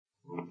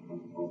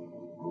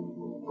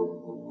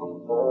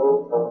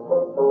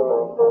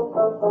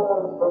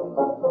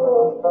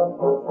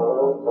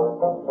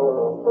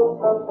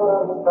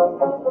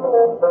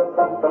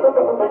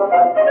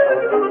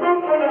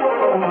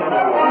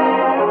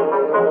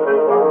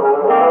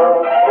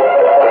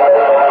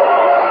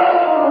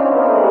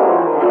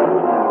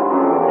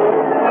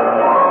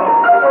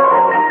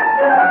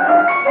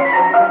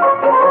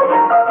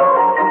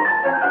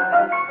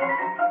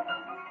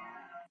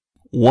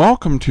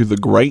Welcome to the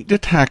Great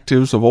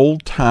Detectives of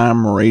Old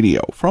Time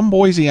Radio. From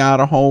Boise,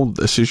 Idaho,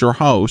 this is your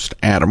host,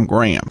 Adam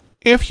Graham.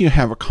 If you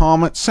have a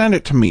comment, send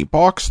it to me,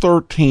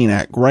 box13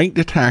 at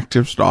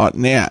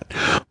greatdetectives.net.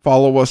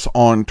 Follow us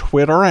on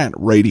Twitter at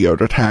Radio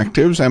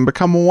Detectives and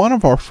become one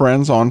of our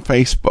friends on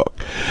Facebook,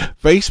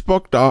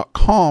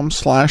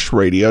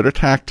 facebook.com/Radio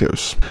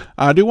Detectives.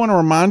 I do want to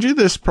remind you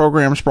this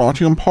program is brought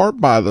to you in part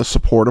by the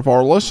support of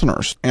our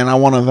listeners. And I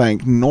want to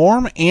thank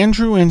Norm,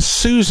 Andrew, and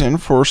Susan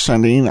for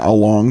sending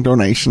along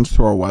donations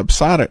to our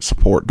website at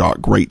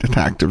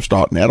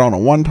support.greatdetectives.net on a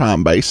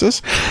one-time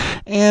basis.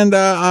 And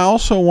I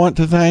also want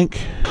to thank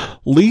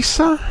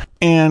Lisa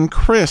and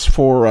Chris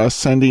for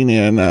sending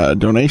in a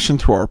donation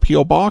to our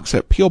P.O. Box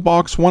at P.O.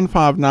 Box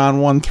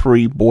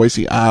 15913,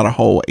 Boise,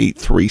 Idaho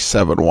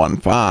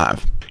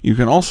 83715. You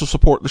can also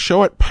support the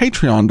show at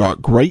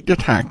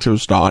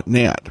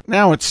patreon.greatdetectives.net.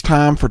 Now it's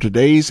time for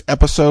today's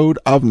episode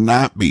of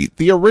Nightbeat.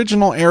 The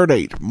original air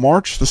date,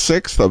 March the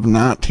 6th of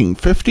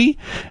 1950,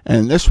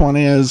 and this one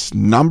is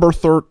number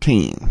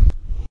 13.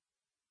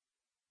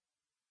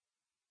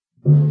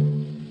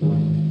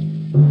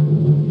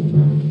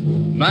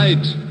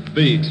 Night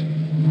Beat.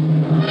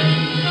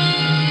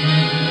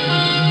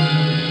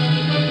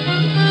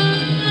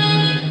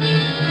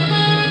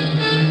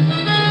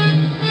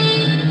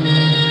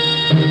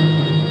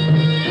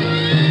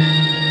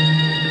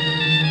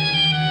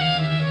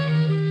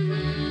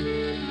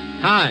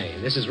 Hi,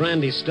 this is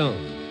Randy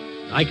Stone.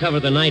 I cover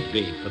the Night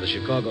Beat for the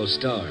Chicago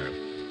Star.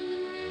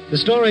 The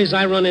stories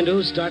I run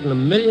into start in a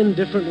million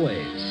different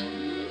ways.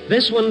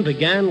 This one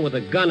began with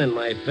a gun in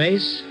my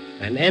face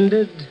and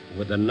ended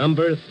with the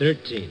number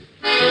 13.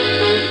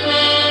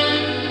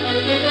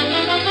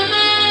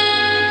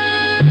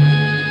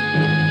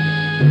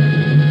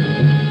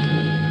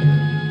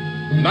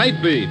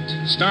 Night Beat,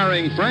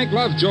 starring Frank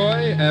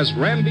Lovejoy as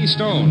Randy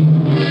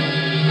Stone.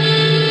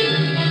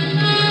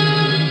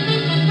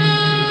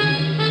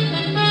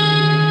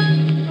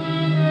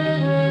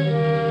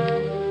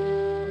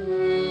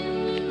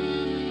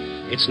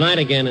 It's night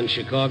again in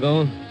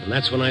Chicago, and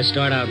that's when I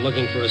start out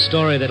looking for a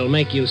story that'll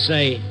make you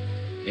say,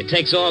 it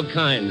takes all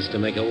kinds to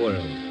make a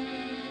world.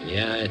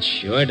 Yeah, it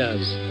sure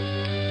does.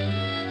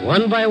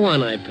 One by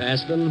one, I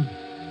pass them.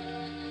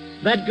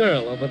 That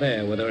girl over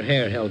there with her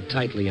hair held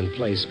tightly in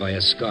place by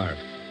a scarf.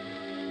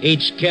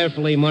 Each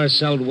carefully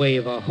marceled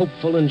wave a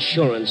hopeful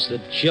assurance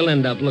that she'll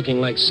end up looking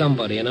like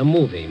somebody in a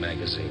movie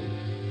magazine.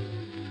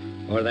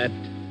 Or that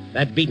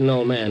beaten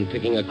old man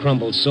picking a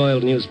crumbled,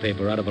 soiled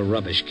newspaper out of a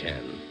rubbish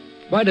can.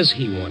 Why does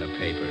he want a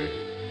paper?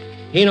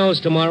 He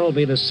knows tomorrow will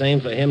be the same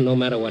for him no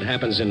matter what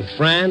happens in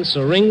France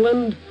or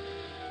England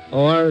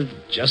or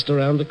just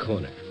around the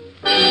corner.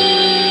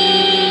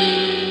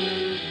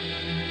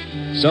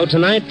 So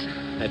tonight,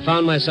 I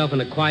found myself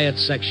in a quiet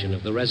section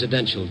of the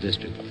residential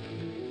district.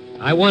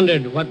 I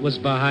wondered what was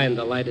behind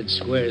the lighted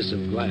squares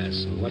of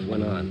glass and what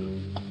went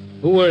on.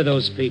 Who were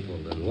those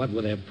people and what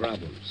were their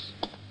problems?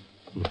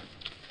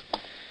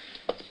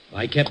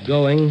 I kept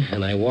going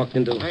and I walked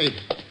into...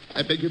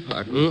 I beg your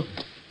pardon.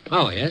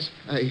 Oh, yes?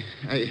 I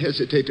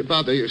hesitate to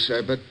bother you,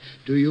 sir, but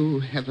do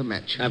you have a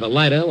match? I have a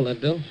lighter. Will that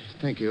do?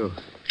 Thank you.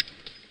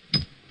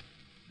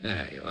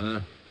 There you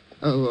are.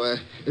 Oh,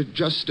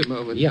 just a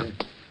moment. Yeah.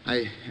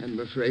 I am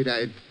afraid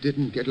I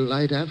didn't get a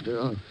light after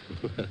all.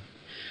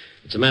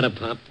 What's the matter,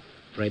 Pop?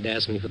 Afraid to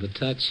ask me for the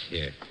touch?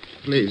 Here.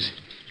 Please,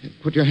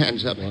 put your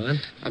hands up. What?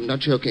 I'm not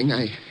joking.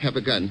 I have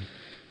a gun.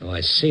 Oh,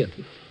 I see it.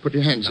 Put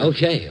your hands up.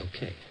 Okay.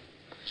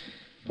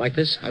 Like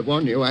this? I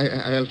warn you,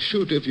 I'll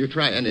shoot if you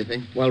try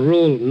anything. Well,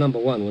 rule number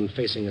one when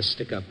facing a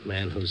stick-up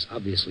man who's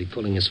obviously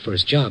pulling his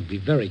first job, be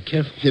very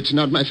careful. It's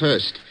not my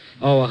first.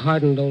 Oh, a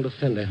hardened old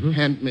offender,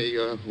 Hand me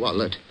your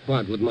wallet.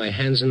 What, with my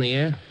hands in the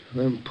air?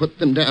 Put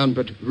them down,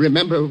 but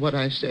remember what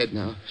I said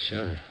now.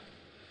 Sure.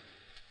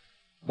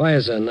 Why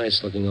is a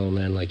nice-looking old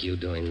man like you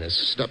doing this?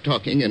 Stop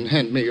talking and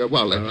hand me your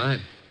wallet. All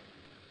right.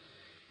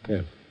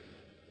 Here.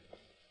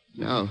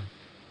 Now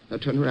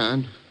turn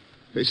around.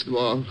 Face the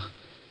wall.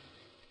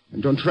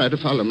 And don't try to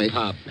follow me.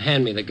 Pop,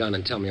 hand me the gun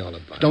and tell me all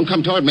about it. Don't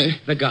come toward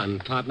me. The gun,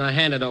 Pop. Now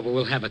hand it over.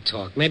 We'll have a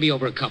talk. Maybe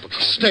over a cup of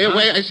coffee. Stay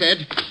away, I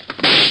said.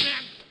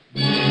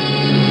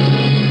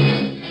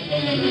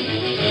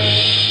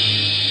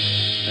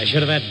 I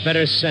should have had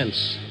better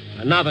sense.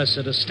 A novice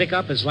at a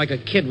stick-up is like a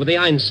kid with the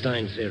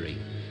Einstein theory.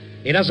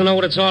 He doesn't know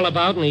what it's all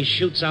about, and he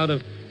shoots out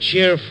of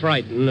sheer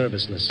fright and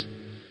nervousness.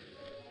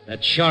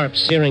 That sharp,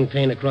 searing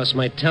pain across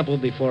my temple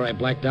before I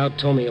blacked out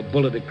told me a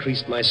bullet had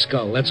creased my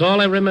skull. That's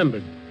all I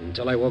remembered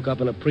until I woke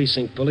up in a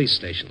precinct police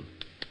station.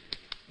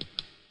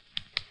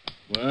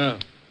 Well,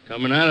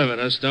 coming out of it,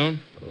 huh, Stone?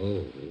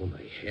 Oh,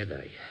 my head,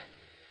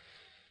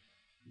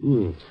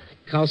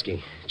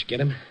 Kalski, did you get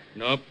him?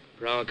 Nope.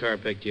 Prowl car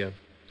picked you up.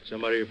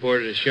 Somebody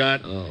reported a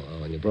shot.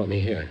 Oh, and you brought me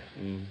here.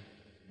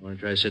 Want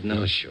to try sitting up?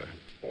 Oh, sure.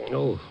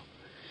 Oh.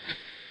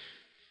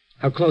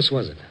 How close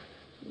was it?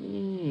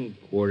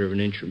 Quarter of an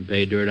inch from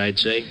pay dirt, I'd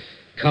say.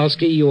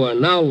 Kalski, you are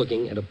now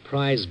looking at a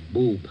prize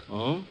boob.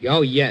 Oh?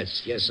 Oh,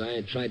 yes.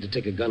 I tried to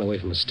take a gun away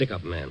from a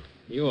stick-up man.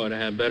 You ought to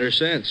have better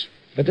sense.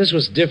 But this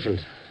was different.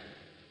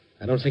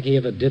 I don't think he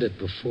ever did it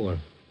before.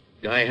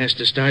 Guy has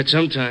to start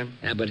sometime.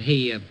 Yeah, but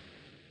he,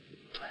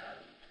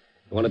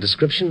 want a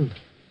description?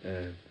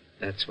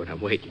 That's what I'm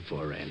waiting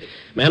for, Randy.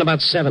 Man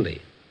about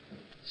 70.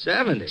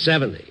 70?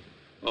 70.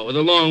 Oh, with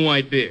a long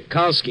white beard.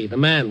 Kalski, the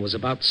man, was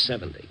about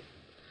 70.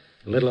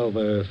 A little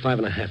over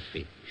 5.5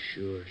 feet.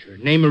 Sure.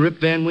 Name of Rip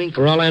Van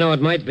Winkle? For all I know,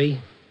 it might be.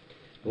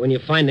 But when you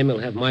find him, he'll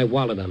have my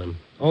wallet on him.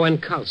 Oh,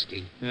 and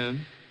Kalski. Yeah?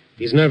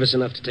 He's nervous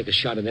enough to take a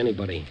shot at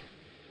anybody.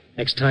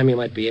 Next time, he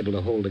might be able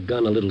to hold a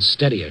gun a little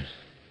steadier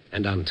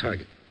and on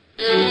target.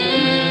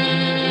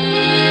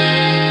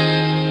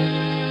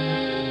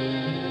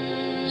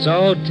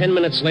 So, 10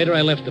 minutes later,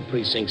 I left the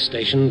precinct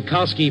station.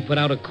 Kalski put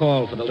out a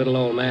call for the little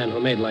old man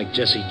who made like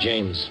Jesse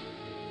James.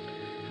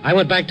 I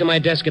went back to my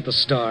desk at the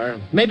Star.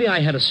 Maybe I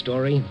had a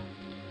story.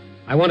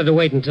 I wanted to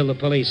wait until the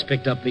police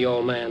picked up the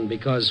old man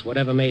because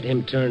whatever made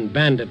him turn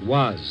bandit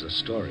was a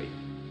story.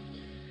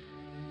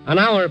 An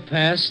hour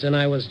passed, and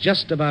I was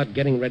just about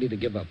getting ready to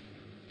give up.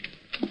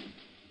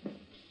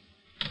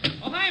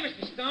 Oh, hi,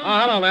 Mr. Stone. Oh,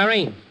 hello,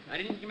 Larry. I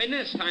didn't come in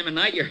this time of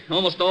night. You're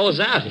almost always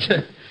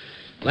out.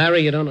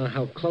 Larry, you don't know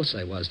how close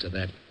I was to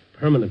that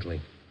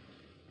permanently.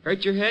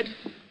 Hurt your head?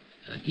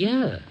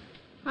 Yeah.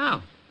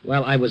 How?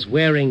 Well, I was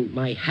wearing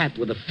my hat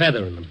with a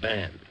feather in the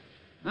band.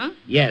 Huh?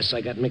 Yes,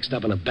 I got mixed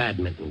up in a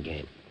badminton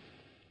game.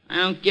 I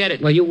don't get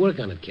it. Well, you work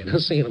on it, kid. I'll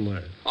see you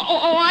tomorrow.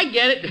 Oh, I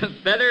get it.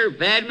 Feather,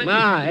 badminton.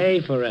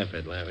 A for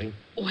effort, Larry.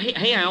 Oh,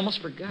 hey, I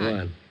almost forgot.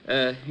 Go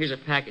on. Here's a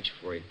package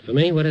for you. For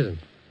me? What is it?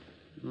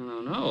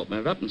 No. Open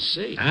it up and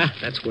see. Ah,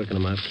 that's working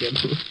them out, kid.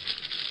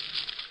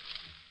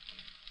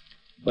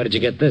 Where did you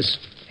get this?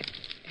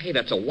 Hey,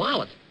 that's a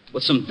wallet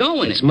with some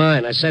dough in It's it.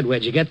 mine. I said,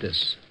 where'd you get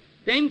this?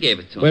 Dame gave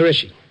it to him. Where is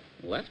she?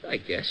 Left, I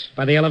guess.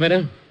 By the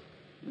elevator?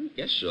 I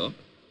guess so.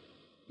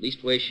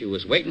 Leastway, she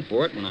was waiting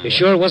for it when I You left.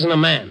 sure it wasn't a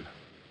man?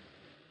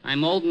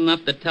 I'm old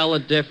enough to tell the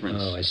difference.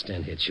 Oh, I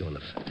stand here chewing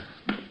the fat.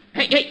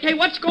 Hey,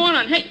 what's going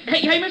on? Hey,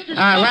 Mr. Stone.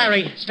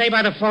 Larry, stay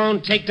by the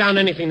phone. Take down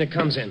anything that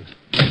comes in.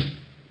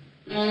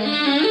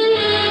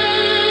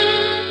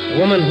 The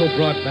woman who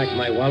brought back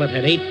my wallet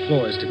had 8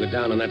 floors to go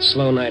down on that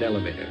slow night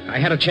elevator. I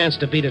had a chance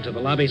to beat her to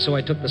the lobby, so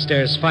I took the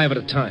stairs 5 at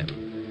a time.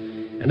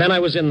 And then I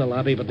was in the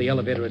lobby, but the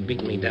elevator had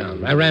beaten me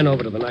down. I ran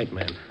over to the night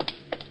man.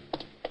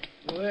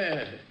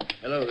 Well,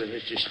 hello there,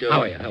 Mr. Stone.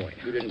 How are you?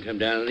 You didn't come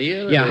down in the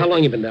elevator? Yeah, how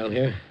long you been down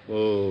here?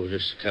 Oh,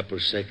 just a couple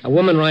of seconds. A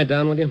woman ride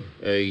down with you?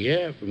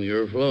 Yeah, from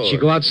your floor. She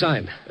go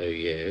outside.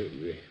 Yeah.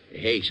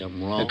 Hey,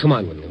 something wrong? Come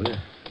on with me, will you?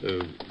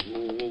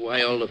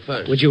 Why all the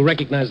fuss? Would you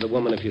recognize the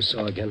woman if you saw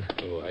her again?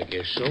 Oh, I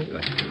guess so.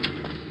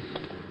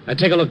 Now,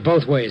 take a look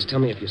both ways. Tell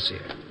me if you see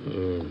her.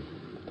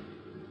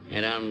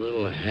 Had on a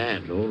little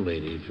hat, old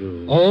lady,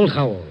 too. Old?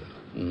 How old?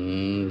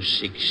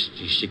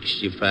 60,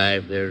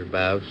 65,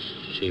 thereabouts.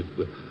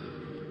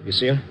 You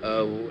see her?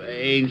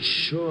 Ain't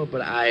sure,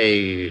 but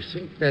I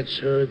think that's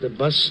her at the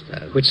bus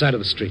stop. Which side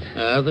of the street?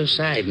 Other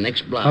side,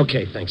 next block.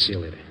 Okay, thanks. See you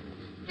later.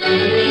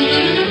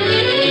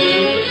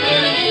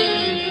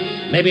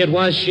 Maybe it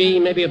was she,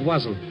 maybe it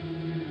wasn't.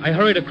 I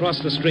hurried across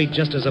the street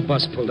just as a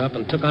bus pulled up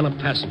and took on a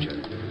passenger.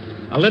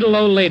 A little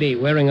old lady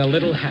wearing a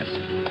little hat.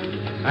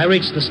 I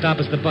reached the stop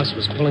as the bus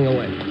was pulling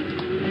away.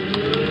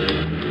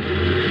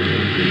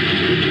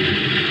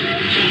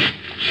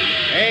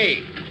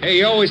 Hey,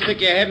 you always stick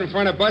your head in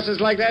front of buses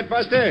like that,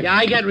 Buster? Yeah,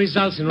 I get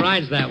results in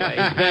rides that way.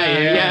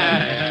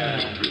 Yeah.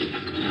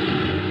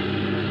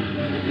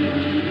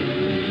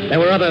 There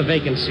were other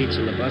vacant seats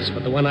in the bus,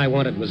 but the one I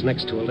wanted was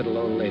next to a little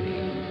old lady.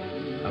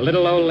 A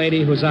little old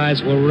lady whose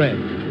eyes were red,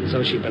 as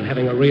though she'd been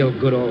having a real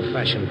good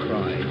old-fashioned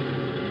cry.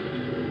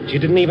 She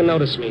didn't even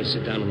notice me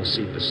sit down on the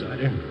seat beside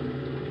her.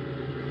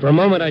 For a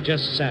moment, I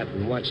just sat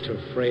and watched her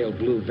frail,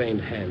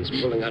 blue-veined hands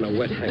pulling on a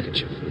wet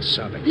handkerchief and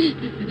sobbing.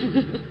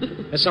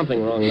 There's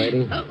something wrong,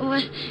 lady.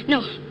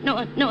 No,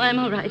 I'm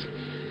all right.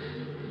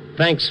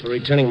 Thanks for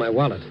returning my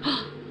wallet.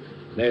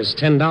 There's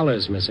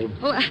 $10 missing.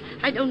 Oh,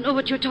 I don't know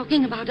what you're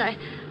talking about. I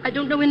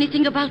don't know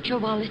anything about your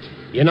wallet.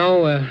 You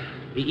know,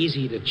 be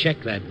easy to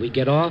check that. We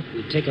get off,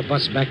 we take a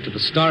bus back to the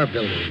Star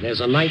Building.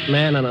 There's a night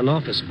man and an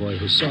office boy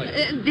who saw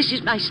you. This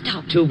is my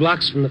stop. 2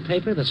 blocks from the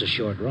paper? That's a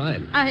short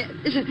ride.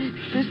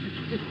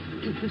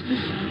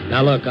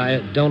 Now, look,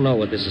 I don't know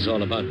what this is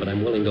all about, but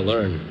I'm willing to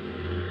learn.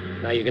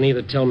 Now, you can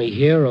either tell me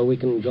here or we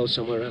can go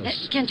somewhere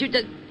else. Can't you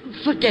just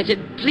forget it,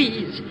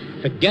 please?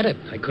 Forget it.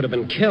 I could have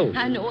been killed.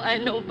 I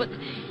know, but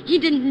he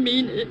didn't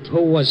mean it.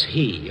 Who was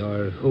he,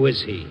 or who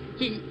is he?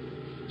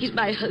 He's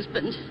my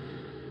husband.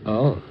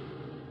 Oh.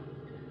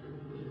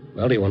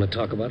 Well, do you want to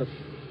talk about it?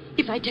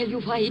 If I tell you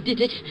why he did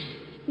it,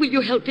 will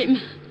you help him?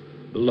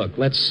 Look,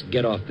 let's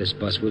get off this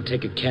bus. We'll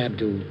take a cab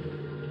to...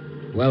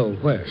 Well,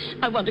 where?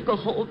 I want to go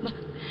home.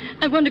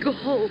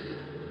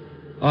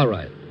 All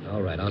right.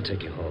 I'll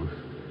take you home.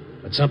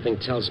 But something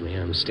tells me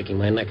I'm sticking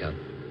my neck out.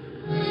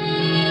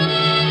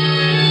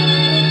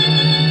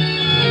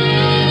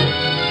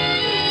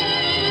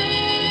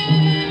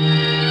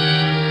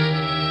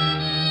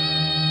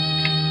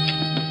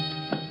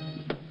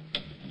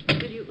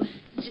 Will you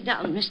sit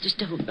down, Mr.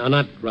 Stone? No,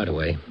 not right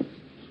away.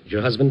 Is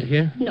your husband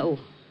here? No.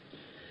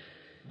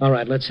 All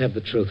right, let's have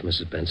the truth,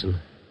 Mrs. Benson.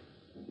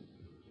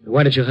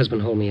 Why did your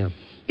husband hold me up?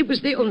 It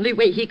was the only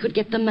way he could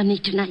get the money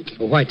tonight.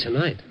 Well, why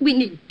tonight? We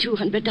need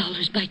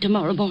 $200 by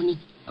tomorrow morning.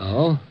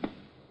 Oh?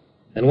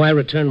 Then why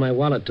return my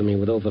wallet to me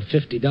with over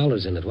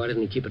 $50 in it? Why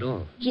didn't he keep it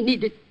all? He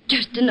needed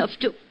just enough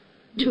to...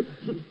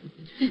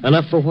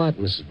 Enough for what,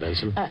 Mrs.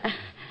 Benson?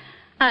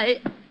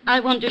 I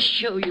want to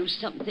show you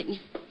something.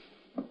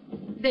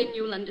 Then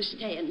you'll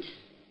understand.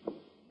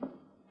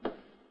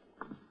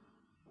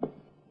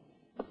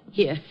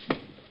 Here.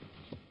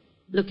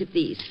 Look at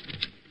these.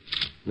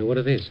 Now, what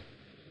are these?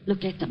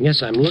 Look at them.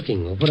 Yes, I'm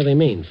looking. Well, what do they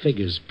mean?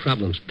 Figures,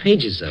 problems,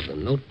 pages of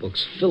them,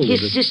 notebooks filled with...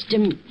 His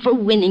system for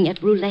winning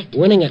at roulette.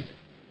 Winning it?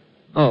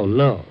 Oh,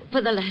 no. For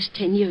the last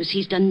 10 years,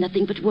 he's done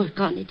nothing but work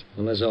on it.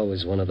 Well, there's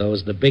always one of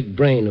those, the big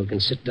brain who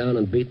can sit down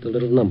and beat the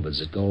little numbers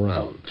that go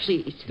around. Oh,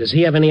 please. Does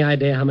he have any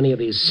idea how many of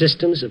these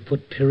systems have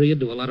put period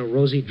to a lot of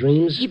rosy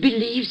dreams? He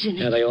believes in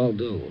it. Yeah, they all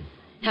do.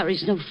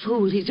 Harry's no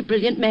fool. He's a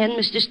brilliant man,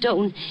 Mr.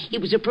 Stone. He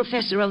was a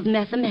professor of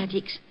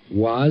mathematics.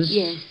 Was?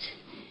 Yes.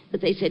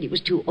 But they said he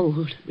was too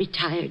old.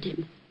 Retired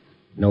him.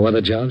 No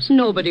other jobs?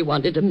 Nobody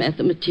wanted a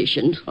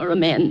mathematician or a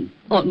man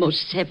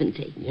almost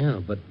 70. Yeah,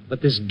 but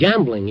this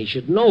gambling, he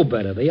should know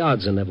better. The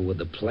odds are never with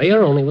the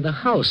player, only with the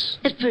house.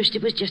 At first,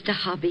 it was just a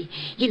hobby.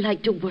 He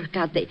liked to work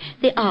out the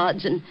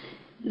odds, and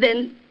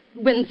then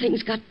when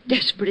things got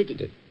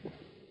desperate...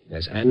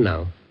 Yes, and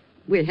now?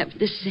 We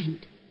haven't a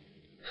cent.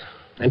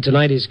 And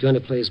tonight he's going to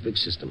play his big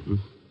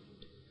system.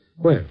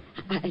 Where?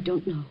 I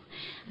don't know.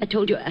 I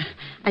told you,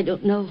 I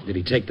don't know. Did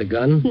he take the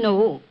gun?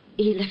 No,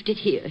 he left it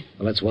here.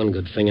 Well, that's one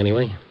good thing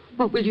anyway.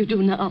 What will you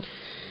do now?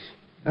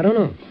 I don't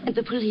know. And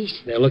the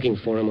police? They're looking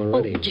for him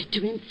already. Oh, get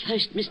to him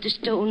first, Mr.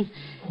 Stone.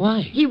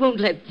 Why? He won't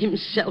let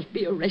himself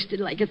be arrested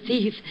like a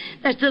thief.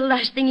 That's the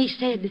last thing he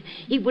said.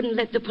 He wouldn't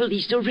let the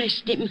police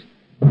arrest him.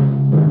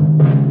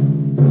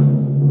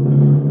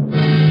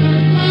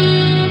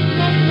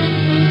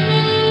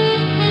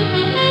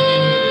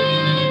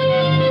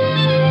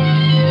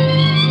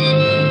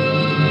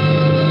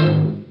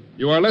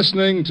 You are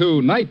listening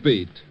to Night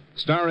Beat,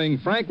 starring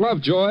Frank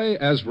Lovejoy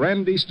as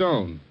Randy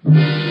Stone.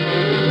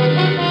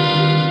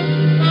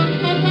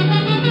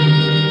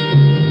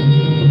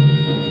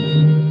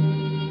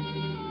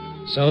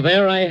 So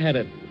there I had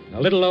it,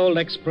 a little old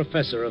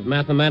ex-professor of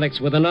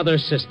mathematics with another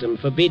system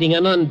for beating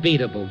an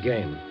unbeatable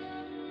game.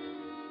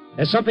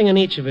 There's something in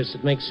each of us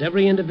that makes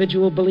every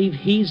individual believe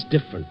he's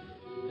different.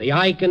 The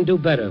I can do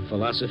better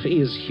philosophy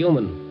is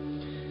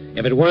human.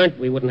 If it weren't,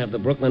 we wouldn't have the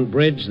Brooklyn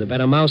Bridge, the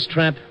better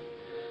mousetrap,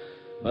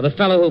 or the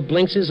fellow who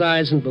blinks his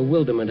eyes in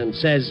bewilderment and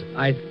says,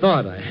 I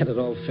thought I had it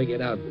all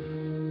figured out.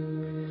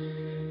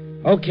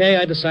 Okay,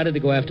 I decided to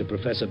go after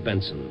Professor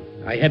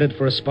Benson. I headed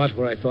for a spot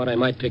where I thought I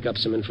might pick up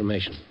some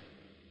information.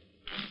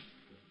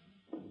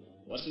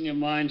 What's in your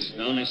mind,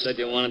 Stone? You said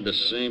you wanted to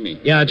see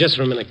me. Yeah, just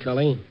for a minute,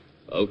 Cully.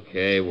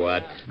 Okay,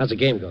 what? How's the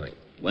game going?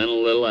 Win a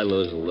little, I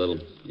lose a little.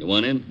 You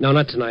want in? No,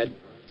 not tonight.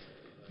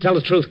 Tell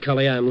the truth,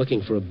 Cully, I'm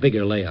looking for a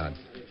bigger layout.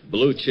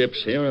 Blue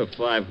chips here are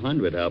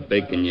 500. How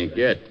big can you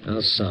get?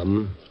 Oh,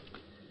 some.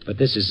 But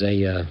this is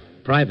a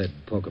private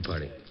poker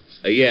party.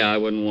 Yeah, I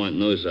wouldn't want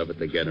news of it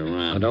to get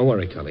around. Oh, don't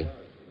worry, Cully.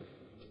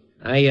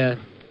 I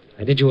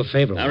did you a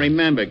favor. Now,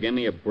 remember, give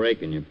me a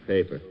break in your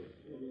paper.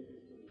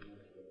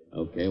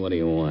 Okay, what do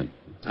you want?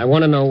 I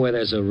want to know where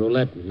there's a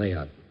roulette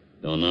layout.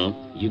 Don't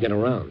know? You get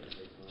around.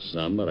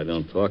 Some, but I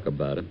don't talk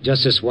about it.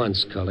 Just this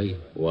once, Cully.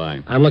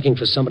 Why? I'm looking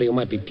for somebody who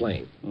might be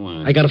playing.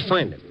 Why? I gotta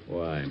find him.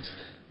 Why?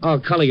 Oh,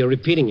 Cully, you're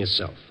repeating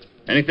yourself.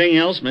 Anything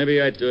else?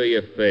 Maybe I'd do you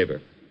a favor.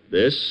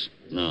 This?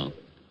 No.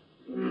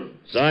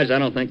 Besides, I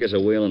don't think there's a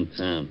wheel in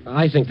town.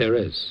 I think there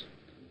is.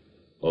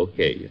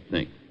 Okay, you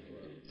think.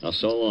 Now,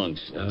 so long,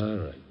 Stone. All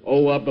right.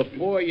 Oh,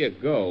 before you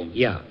go...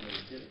 Yeah.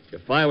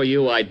 If I were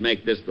you, I'd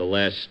make this the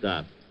last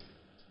stop.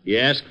 You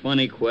ask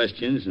funny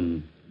questions,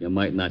 and you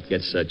might not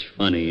get such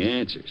funny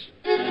answers.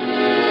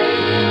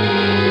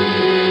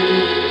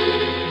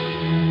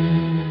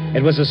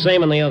 It was the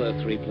same in the other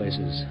three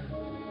places.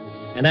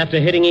 And after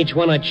hitting each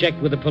one, I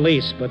checked with the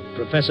police, but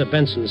Professor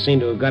Benson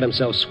seemed to have got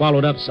himself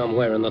swallowed up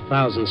somewhere in the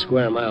 1,000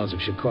 square miles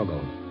of Chicago.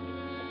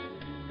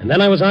 And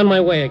then I was on my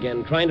way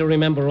again, trying to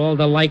remember all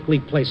the likely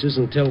places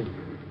until...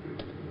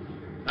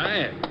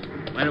 Hi.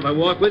 Mind if I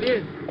walk with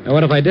you? Now,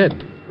 what if I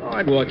did? Oh,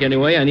 I'd walk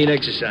anyway. I need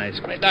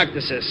exercise. My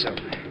doctor says so.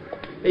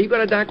 Hey, you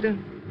got a doctor?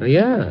 Oh,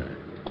 yeah.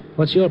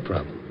 What's your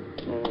problem?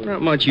 Oh,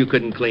 not much you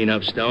couldn't clean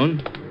up,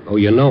 Stone. Oh,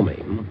 you know me,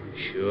 hmm?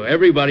 Sure,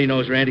 everybody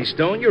knows Randy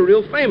Stone. You're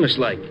real famous,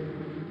 like.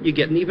 You're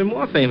getting even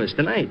more famous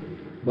tonight.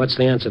 What's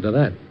the answer to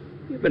that?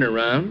 You've been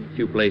around a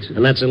few places.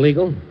 And that's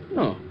illegal?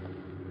 No,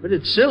 but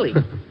it's silly.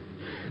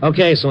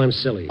 Okay, so I'm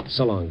silly.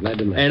 So long. Glad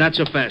to meet you. Hey, not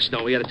so fast,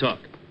 Stone. We got to talk.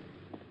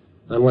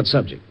 On what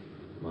subject?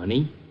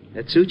 Money?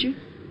 That suit you?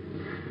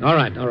 All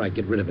right.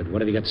 Get rid of it.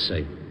 What have you got to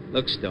say?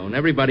 Look, Stone,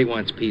 everybody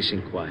wants peace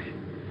and quiet.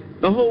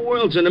 The whole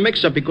world's in a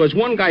mix-up because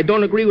one guy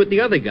don't agree with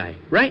the other guy,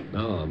 right?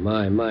 Oh,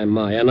 my.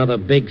 Another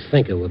big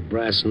thinker with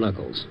brass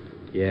knuckles.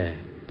 Yeah.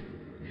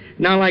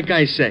 Now, like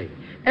I say,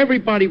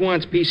 everybody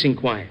wants peace and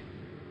quiet.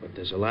 But But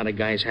there's a lot of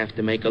guys have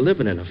to make a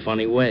living in a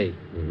funny way.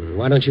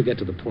 Why don't you get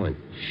to the point?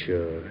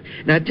 Sure.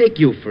 Now, take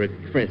you, for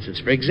instance,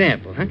 for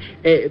example, huh?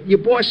 Your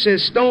boss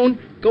says, Stone,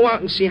 go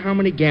out and see how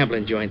many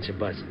gambling joints are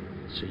buzzing.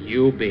 So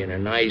you, being a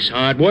nice,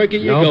 hard worker,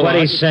 you go out.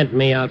 Nobody sent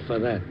me out for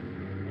that.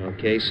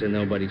 Okay, so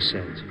nobody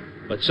sends.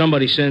 But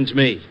somebody sends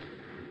me.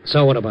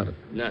 So what about it?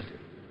 Nothing.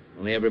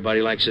 Only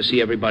everybody likes to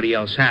see everybody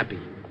else happy.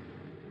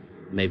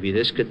 Maybe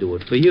this could do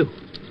it for you.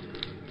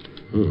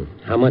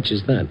 How much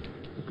is that?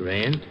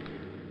 $1,000.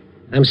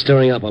 I'm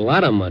stirring up a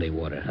lot of muddy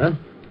water, huh?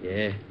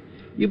 Yeah.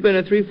 You've been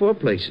to 3-4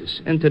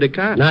 places. And to the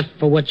cops. Not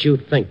for what you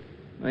think.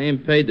 I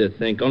ain't paid to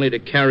think, only to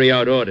carry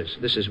out orders.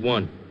 This is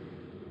one.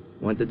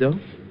 Want the dough?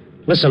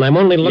 Listen, I'm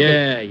only looking...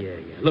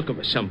 Yeah. Looking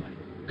for somebody.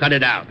 Cut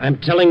it out. I'm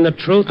telling the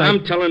truth.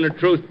 I'm telling the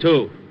truth,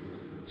 too.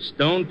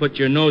 Stone, put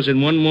your nose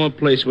in one more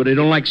place where they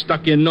don't like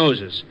stuck-in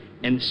noses.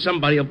 And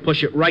somebody will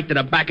push it right to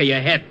the back of your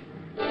head.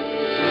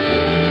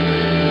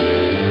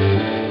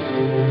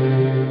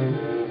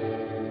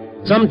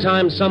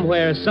 Sometime,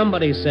 somewhere,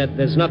 somebody said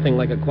there's nothing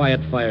like a quiet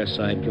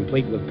fireside,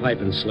 complete with pipe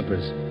and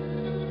slippers.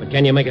 But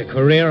can you make a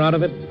career out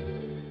of it?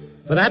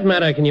 For that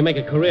matter, can you make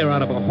a career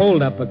out of a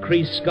hold-up, a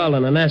creased skull,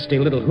 and a nasty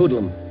little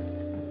hoodlum?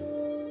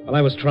 Well,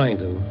 I was trying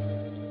to.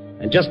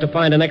 And just to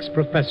find an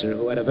ex-professor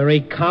who had a very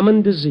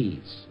common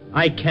disease.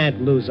 I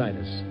can't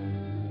lose-itis.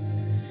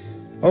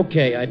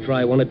 Okay, I'd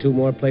try 1 or 2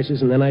 more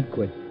places, and then I'd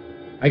quit.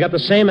 I got the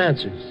same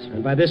answers,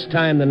 and by this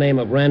time the name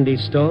of Randy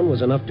Stone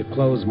was enough to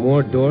close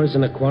more doors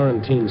than a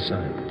quarantine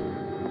sign.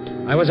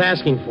 I was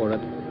asking for it,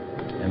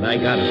 and I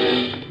got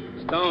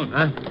it. Stone.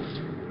 Huh?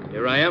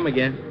 Here I am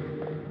again.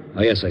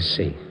 Oh, yes, I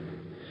see.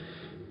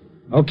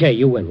 Okay,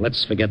 you win.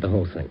 Let's forget the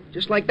whole thing.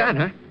 Just like that,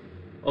 huh?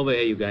 Over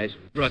here, you guys.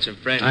 Brought some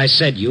friends. I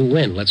said you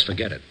win. Let's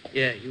forget it.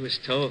 Yeah, you was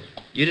told.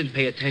 You didn't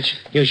pay attention.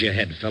 Use your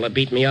head, fella.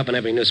 Beat me up, and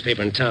every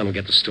newspaper in town will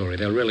get the story.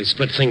 They'll really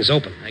split things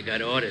open. I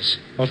got orders.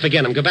 Well,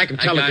 forget him. Go back and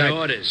tell the guy... I got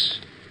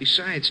orders.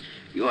 Besides,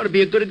 you ought to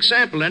be a good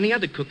example to any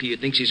other cookie who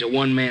thinks he's a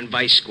one-man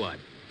vice squad.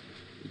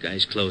 You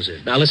guys close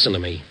it. Now, listen to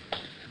me.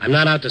 I'm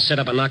not out to set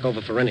up a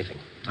knockover for anything.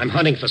 I'm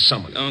hunting for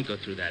someone. Don't go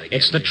through that again.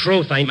 It's the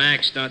truth.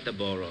 Max, start the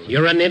ball rolling.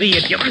 You're an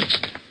idiot.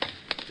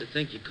 To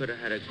think you could have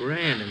had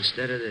 $1,000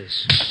 instead of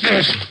this.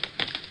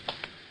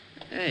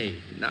 Hey,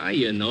 now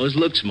your nose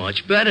looks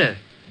much better.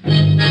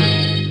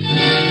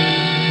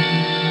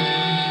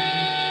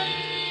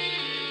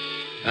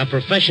 A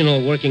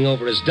professional working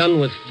over is done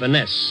with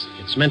finesse.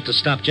 It's meant to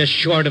stop just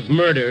short of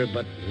murder,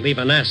 but leave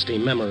a nasty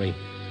memory.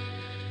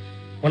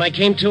 When I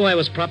came to, I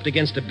was propped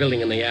against a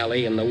building in the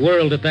alley, and the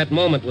world at that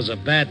moment was a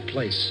bad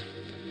place.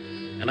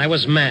 And I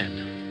was mad,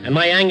 and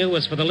my anger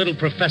was for the little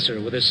professor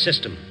with his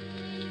system.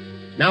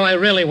 Now I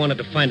really wanted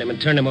to find him and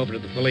turn him over to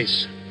the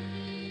police.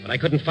 But I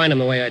couldn't find him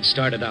the way I'd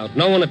started out.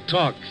 No one to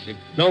talk.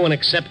 No one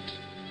except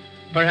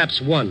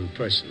perhaps one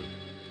person.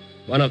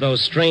 One of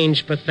those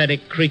strange,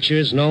 pathetic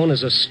creatures known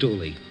as a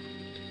stoolie.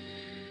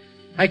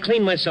 I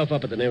cleaned myself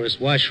up at the nearest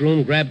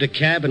washroom, grabbed a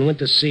cab, and went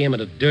to see him at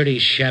a dirty,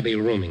 shabby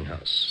rooming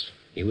house.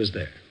 He was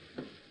there.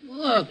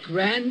 Look,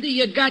 Randy,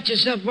 you got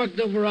yourself worked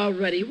over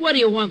already. What do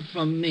you want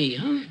from me,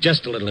 huh?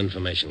 Just a little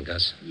information,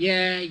 Gus.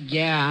 Yeah,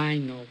 I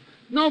know.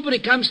 Nobody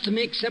comes to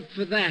me except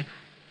for that.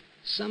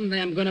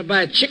 Someday I'm going to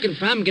buy a chicken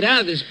farm and get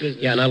out of this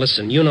business. Yeah, now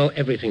listen, you know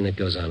everything that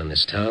goes on in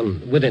this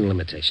town, within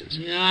limitations.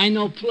 Yeah, I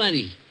know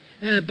plenty.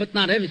 But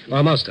not everything.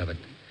 Well, most of it.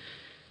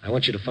 I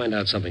want you to find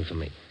out something for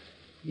me.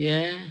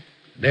 Yeah?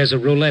 There's a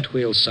roulette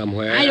wheel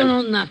somewhere. I don't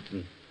know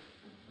nothing.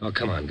 Oh,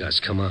 come on, Gus,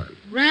 come on.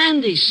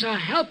 Randy, sir,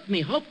 help me.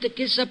 Hope to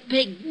kiss a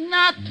pig.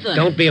 Nothing.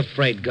 Don't be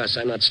afraid, Gus.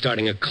 I'm not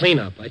starting a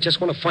cleanup. I just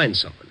want to find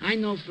someone. I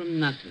know from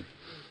nothing.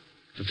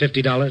 For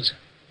 $50?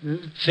 Huh?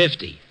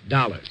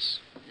 $50.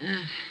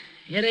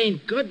 It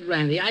ain't good,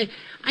 Randy. I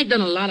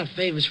done a lot of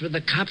favors for the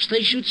cops.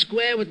 They shoot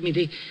square with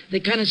me. They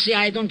kind of say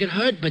I don't get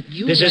hurt, but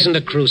you... This isn't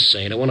a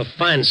crusade. I want to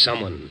find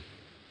someone.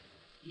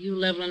 You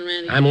leveling,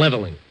 Randy? I'm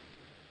leveling.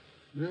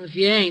 Well, if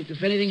you ain't,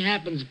 if anything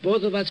happens,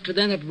 both of us could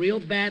end up real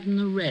bad in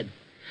the red.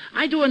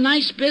 I do a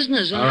nice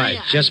business. All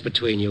right, just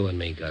between you and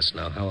me, Gus.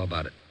 Now, how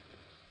about it?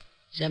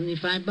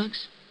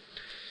 $75?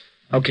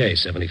 Okay,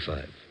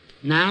 75.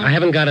 Now? I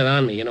haven't got it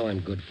on me. You know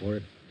I'm good for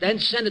it. Then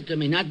send it to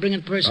me, not bring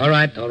it personally.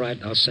 All right.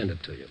 I'll send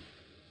it to you.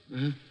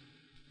 Uh-huh.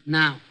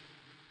 Now,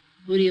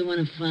 who do you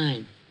want to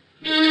find?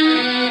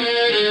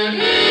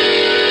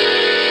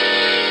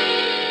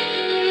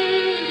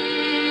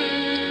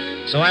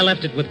 So I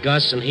left it with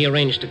Gus, and he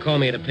arranged to call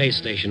me at a pay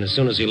station as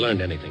soon as he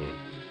learned anything.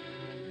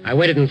 I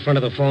waited in front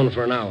of the phone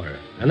for an hour,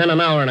 and then an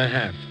hour and a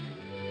half.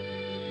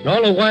 And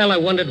all the while I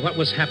wondered what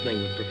was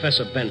happening with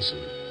Professor Benson.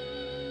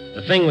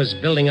 The thing was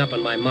building up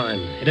in my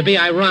mind. It'd be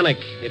ironic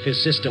if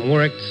his system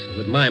worked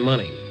with my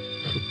money.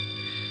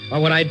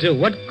 What would I do?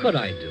 What could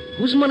I do?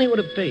 Whose money would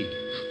it be?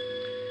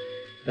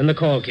 Then the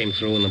call came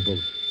through in the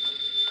booth.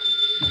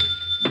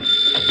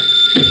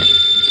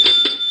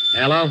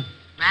 Hello?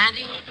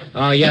 Randy?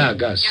 Oh, yeah,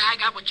 Gus. Yeah, I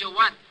got what you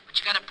want, but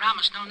you got to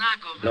promise no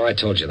knockover. No, I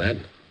told you that.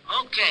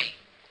 Okay.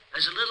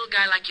 There's a little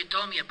guy like you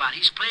told me about.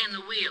 He's playing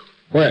the wheel.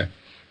 Where?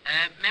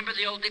 Remember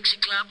the old Dixie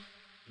Club?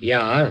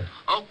 Yeah.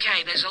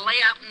 Okay, there's a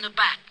layout in the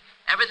back.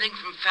 Everything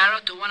from Pharaoh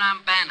to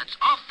one-armed bandits.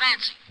 All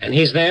fancy. And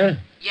he's there?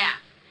 Yeah.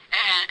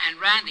 And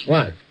Randy.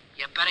 What?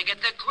 You better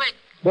get there quick.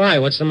 Why?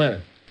 What's the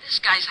matter? This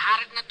guy's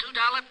hotter than a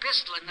 $2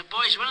 pistol, and the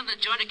boys running the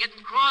joint are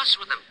getting cross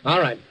with him. All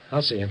right.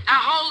 I'll see you.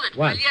 Now hold it,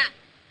 What? will you?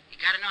 You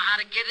gotta know how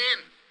to get in.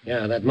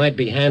 Yeah, that might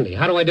be handy.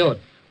 How do I do it?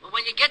 Well,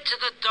 when you get to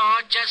the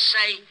door, just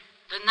say,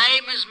 the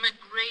name is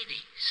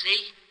McReady,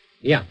 see?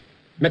 Yeah,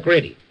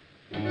 McReady.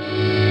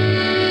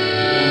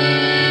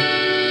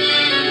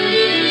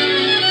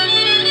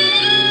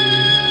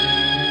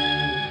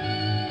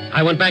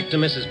 I went back to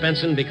Mrs.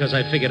 Benson because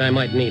I figured I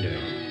might need her.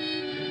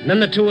 And then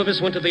the two of us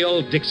went to the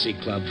old Dixie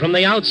Club. From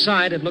the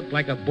outside, it looked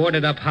like a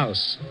boarded-up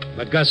house,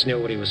 but Gus knew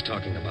what he was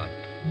talking about.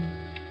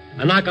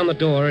 A knock on the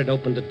door, it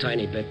opened a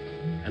tiny bit,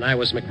 and I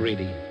was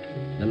McReady.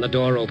 Then the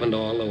door opened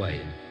all the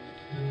way.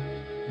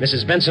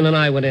 Mrs. Benson and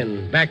I went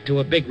in, back to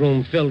a big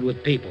room filled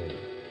with people.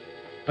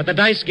 But the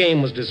dice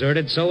game was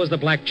deserted, so was the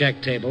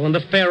blackjack table, and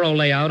the faro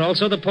layout,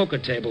 also the poker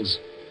tables.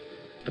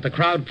 But the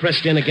crowd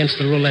pressed in against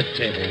the roulette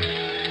table,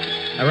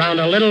 around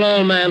a little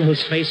old man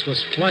whose face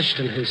was flushed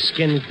and whose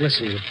skin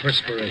glistened with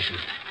perspiration.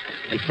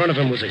 In front of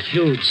him was a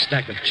huge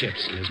stack of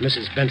chips, and as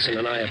Mrs. Benson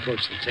and I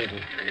approached the table...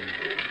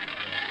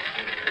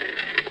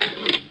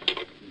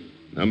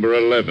 Number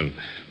 11,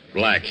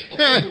 black.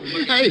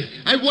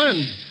 I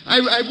won.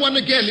 I won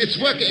again. It's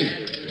working.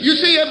 You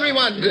see,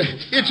 everyone,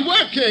 it's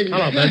working.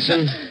 Hello,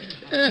 Benson.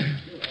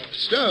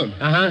 Stone.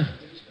 Uh-huh.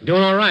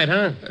 Doing all right,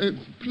 huh?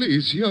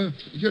 Please,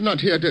 you're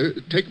not here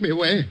to take me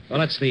away. Well,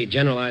 that's the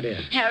general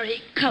idea.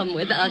 Harry, come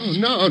with us.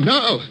 Oh,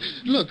 no.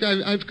 Look,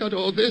 I've got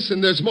all this,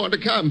 and there's more to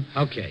come.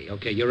 Okay,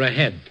 you're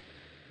ahead.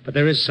 But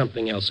there is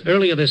something else.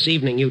 Earlier this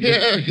evening, you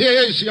did...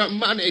 Here's your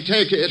money.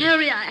 Take it.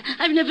 Harry,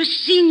 I've never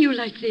seen you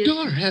like this.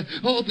 Dora,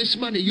 all this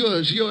money,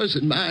 yours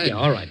and mine. Yeah,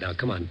 all right. Now,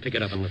 come on. Pick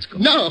it up and let's go.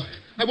 No,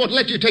 I won't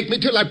let you take me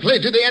till I play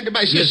to the end of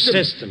my system.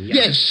 Your system, yeah.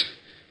 Yes.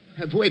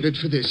 I've waited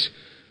for this.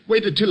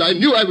 Waited till I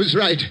knew I was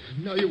right.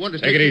 Now you want to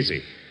Take it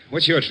easy.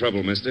 What's your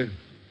trouble, mister?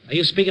 Are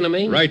you speaking to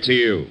me? Right to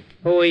you.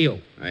 Who are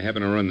you? I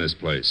happen to run this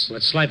place. Well,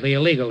 it's slightly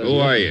illegal, isn't it?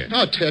 Who are you?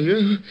 I'll tell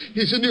you.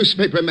 He's a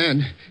newspaper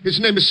man. His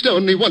name is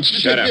Stone, and he wants to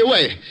Shut take up. me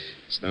away.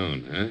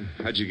 Stone,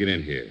 huh? How'd you get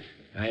in here?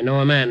 I know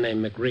a man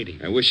named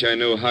McReady. I wish I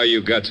knew how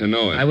you got to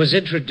know him. I was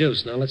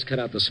introduced. Now, let's cut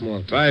out the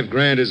small talk.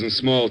 $5,000 isn't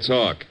small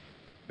talk.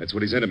 That's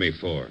what he's into me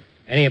for.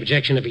 Any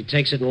objection if he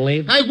takes it and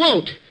leaves? I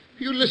won't.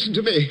 You listen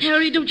to me.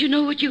 Harry, don't you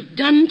know what you've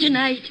done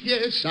tonight?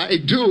 Yes, I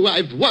do.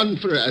 I've won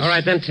for us. All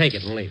right, then take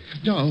it and leave.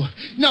 No,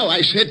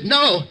 I said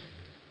no.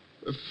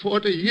 For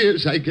 40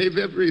 years, I gave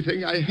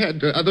everything I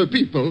had to other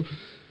people.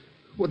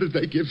 What did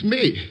they give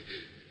me?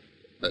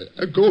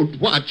 A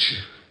gold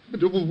watch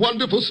and a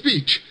wonderful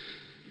speech.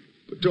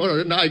 But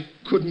Dora and I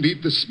couldn't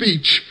eat the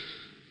speech.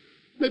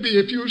 Maybe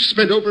if you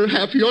spent over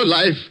half your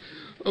life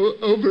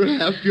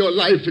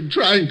in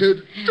trying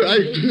to...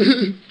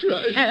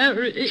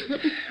 Harry.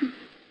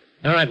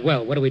 All right,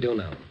 well, what do we do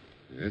now?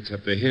 It's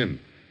up to him.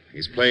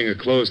 He's playing a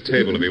closed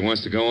table. If he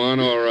wants to go on,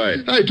 all right.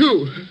 I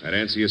do. That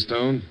answer you,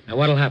 Stone? Now,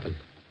 what'll happen?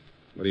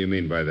 What do you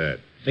mean by that?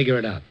 Figure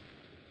it out.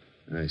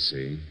 I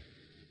see.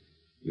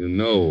 You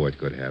know what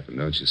could happen,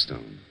 don't you,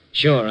 Stone?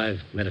 Sure,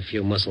 I've met a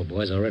few muscle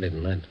boys already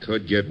tonight.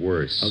 Could get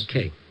worse.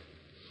 Okay.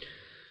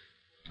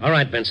 All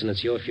right, Benson,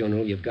 it's your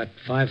funeral. You've got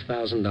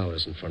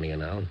 $5,000 in front of you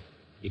now.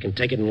 You can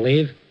take it and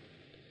leave,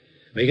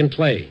 or you can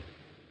play.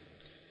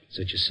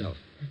 Suit yourself.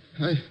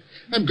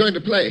 I'm going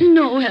to play.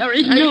 No,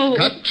 Harry, no. I've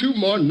got 2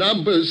 more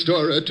numbers,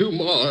 Dora, 2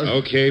 more.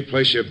 Okay,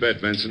 place your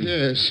bet, Benson.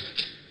 Yes.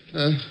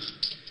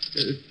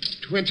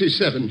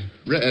 27,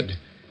 red.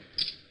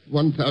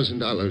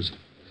 $1,000.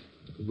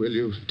 Will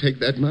you take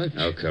that much?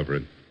 I'll cover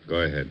it.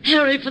 Go ahead.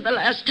 Harry, for the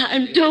last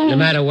time, don't. No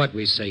matter what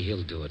we say,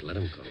 he'll do it. Let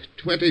him go.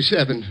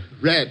 27,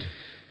 red.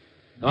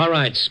 All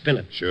right, spin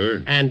it.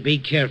 Sure. And be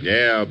careful.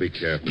 Yeah, I'll be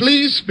careful.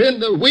 Please spin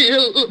the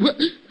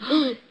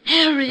wheel.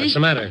 Harry. What's the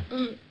matter?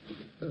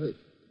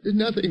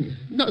 Nothing.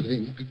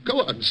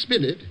 Go on,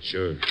 spin it.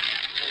 Sure.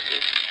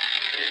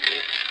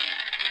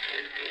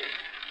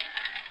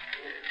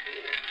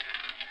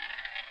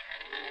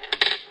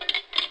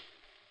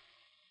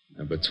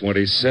 Number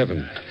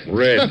 27,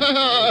 red.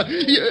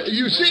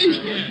 You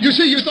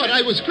see, you thought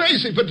I was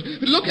crazy, but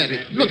look at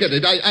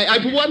it.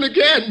 I've won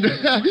again.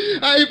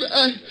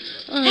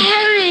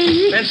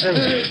 Harry!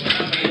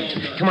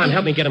 Benson! Come on,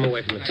 help me get him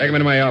away from the Take him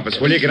into my office,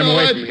 will you? Get him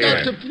away from here.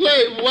 I've got to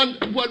play one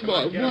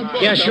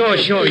more. Yeah,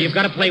 sure. You've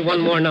got to play one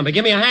more number.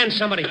 Give me a hand,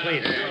 somebody,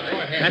 please.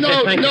 That's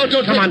it, thank you.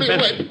 Don't Come take on, me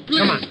Benson. away. Please,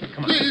 Come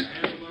on. Please.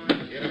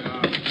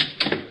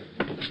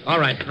 All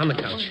right, on the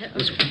couch.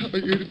 This way.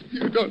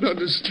 You don't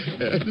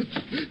understand.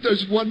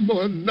 There's one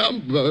more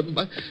number.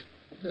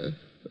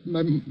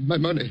 My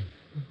money.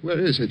 Where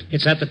is it?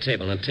 It's at the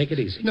table. Now, take it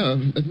easy. No,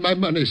 my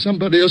money.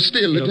 Somebody will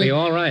steal it. It'll be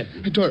all right.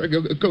 Dora,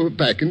 go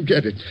back and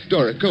get it.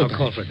 Dora, go I'll back.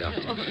 call for a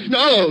doctor.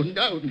 No.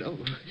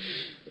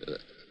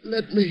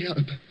 Let me up.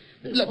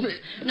 Let me...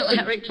 No,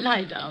 Harry,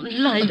 lie down.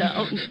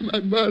 My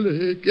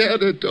money.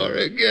 Get it,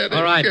 Dora. Get it.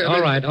 All right. Get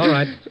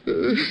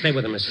it. Stay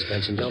with him, Mrs.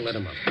 Benson. Don't let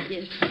him up.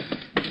 Yes.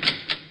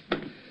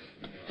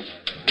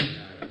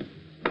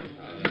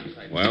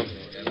 Well?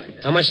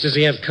 How much does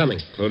he have coming?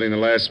 Including the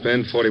last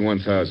spend,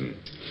 41,000.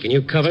 Can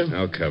you cover?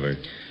 I'll cover.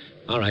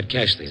 All right,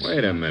 cash these.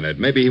 Wait a minute.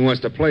 Maybe he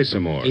wants to play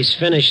some more. He's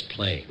finished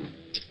playing.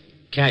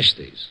 Cash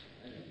these.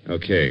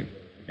 Okay.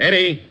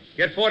 Eddie,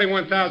 get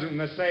 41,000 in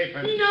the safe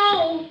and...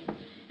 No!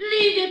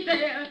 Leave it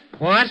there.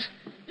 What?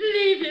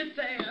 Leave it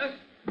there.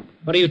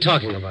 What are you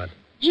talking about?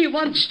 He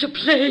wants to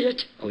play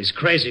it. Oh, he's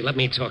crazy. Let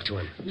me talk to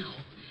him.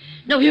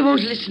 No, he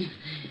won't listen.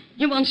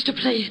 He wants to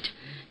play it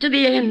to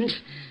the end.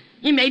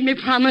 He made me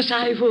promise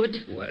I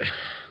would.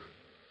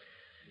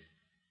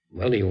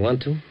 Well, do you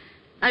want to?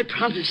 I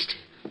promised.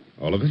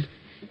 All of it?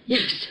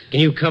 Yes. Can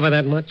you cover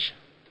that much?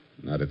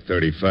 Not at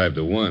 35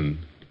 to 1.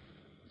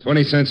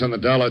 20 cents on the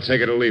dollar,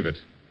 take it or leave it.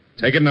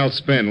 Take it and I'll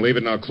spin. Leave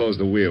it and I'll close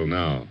the wheel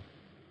now.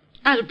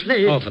 I'll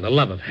play it. Oh, for the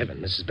love of heaven,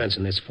 Mrs.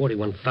 Benson, there's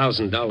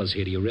 $41,000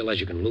 here. Do you realize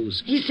you can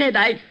lose? He said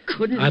I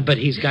couldn't. But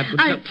he's got...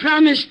 I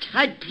promised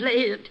I'd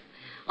play it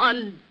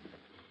on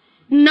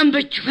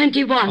number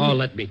 21. Oh,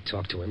 let me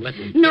talk to him. Let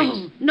me...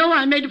 No,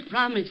 I made a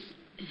promise.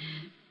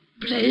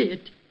 Play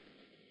it.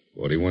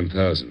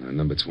 41,000 on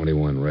number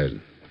 21 red.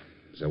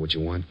 Is that what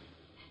you want?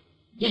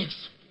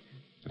 Yes.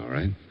 All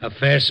right. A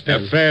fair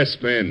spin. A fair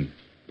spin.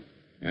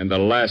 And the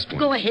last one.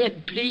 Go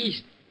ahead,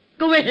 please.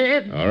 Go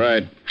ahead. All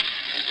right.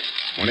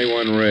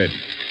 21 red.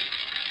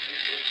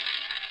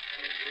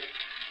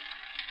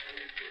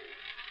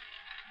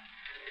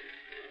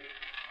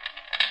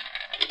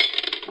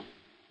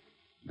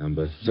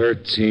 Number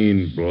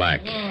 13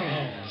 black.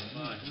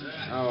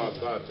 How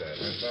about that,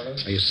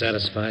 fellas? Are you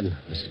satisfied,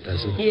 Mrs.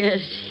 Benson?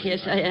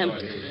 Yes, I am.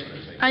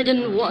 I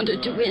didn't want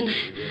it to win.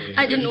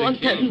 I didn't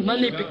want that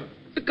money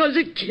because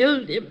it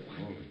killed him.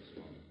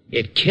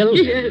 It killed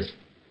him?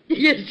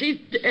 Yes, he's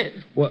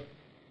dead. What?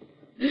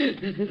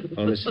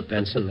 Oh, Mrs.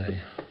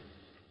 Benson,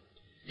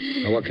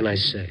 what can I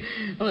say?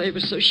 Oh, I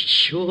was so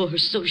sure.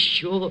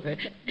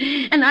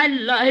 And I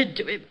lied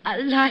to him. I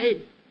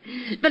lied.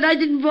 But I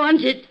didn't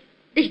want it.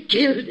 It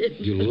killed him.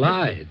 You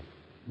lied?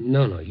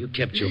 No, you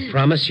kept your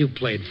promise. You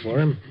played for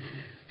him.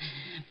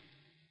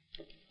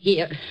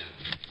 Here.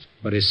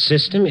 But his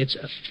system, it's...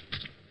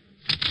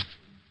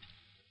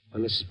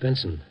 Well, Mrs.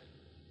 Benson,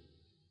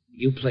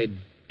 you played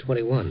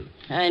 21.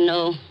 I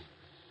know.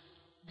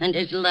 And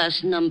his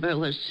last number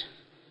was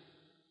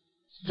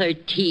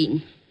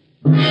 13.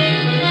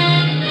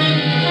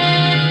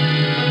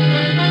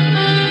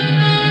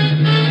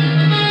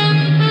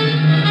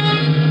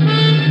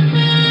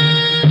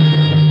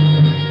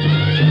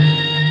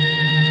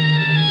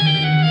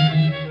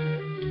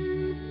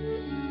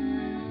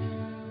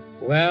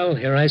 Well,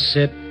 here I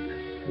sit,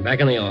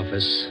 back in the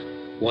office,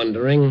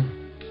 wondering,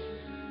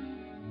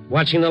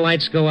 watching the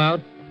lights go out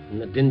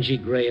and the dingy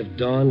gray of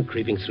dawn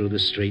creeping through the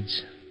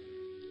streets.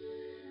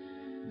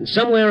 And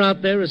somewhere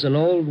out there is an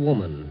old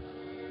woman,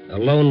 a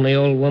lonely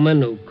old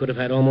woman who could have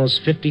had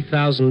almost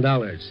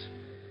 $50,000,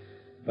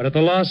 but at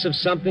the loss of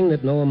something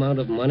that no amount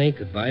of money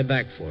could buy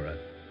back for her.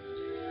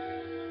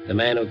 The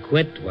man who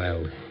quit,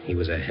 well, he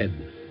was ahead.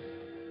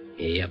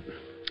 Yep.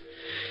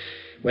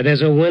 Where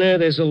there's a winner,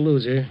 there's a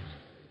loser.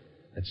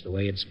 That's the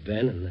way it's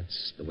been, and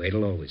that's the way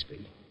it'll always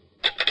be.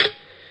 Oh,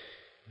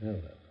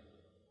 well.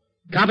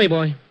 Copy,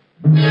 boy.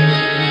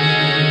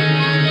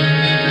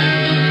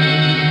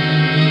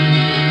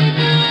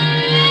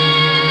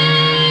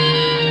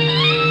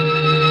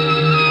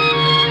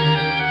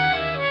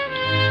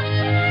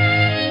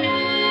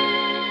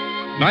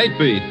 Night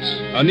Beat,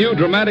 a new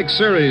dramatic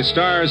series,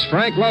 stars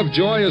Frank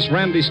Lovejoy as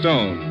Randy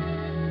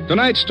Stone.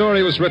 Tonight's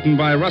story was written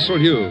by Russell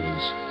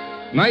Hughes.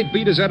 Night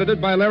Beat is edited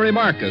by Larry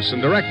Marcus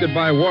and directed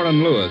by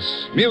Warren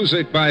Lewis.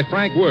 Music by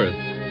Frank Worth.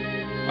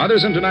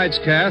 Others in tonight's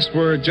cast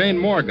were Jane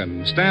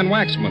Morgan, Stan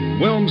Waxman,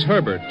 Wilms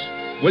Herbert,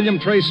 William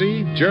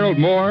Tracy, Gerald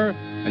Moore,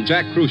 and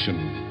Jack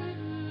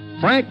Crucian.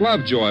 Frank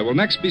Lovejoy will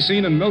next be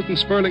seen in Milton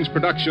Sperling's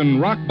production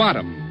Rock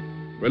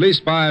Bottom,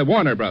 released by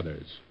Warner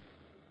Brothers.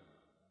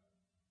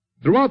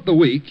 Throughout the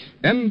week,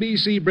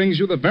 NBC brings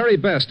you the very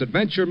best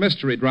adventure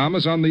mystery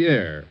dramas on the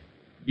air.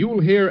 You'll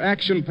hear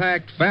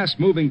action-packed,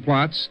 fast-moving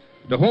plots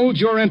to hold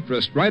your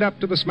interest right up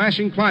to the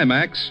smashing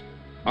climax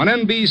on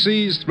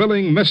NBC's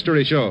thrilling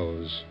mystery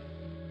shows.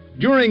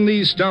 During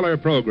these stellar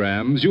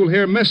programs, you'll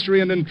hear mystery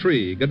and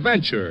intrigue,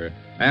 adventure,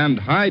 and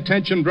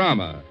high-tension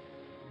drama.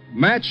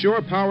 Match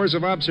your powers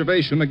of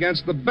observation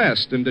against the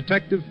best in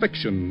detective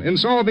fiction, in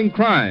solving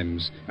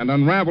crimes and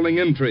unraveling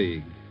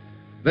intrigue.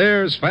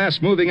 There's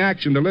fast-moving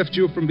action to lift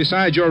you from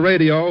beside your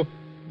radio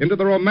into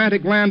the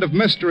romantic land of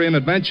mystery and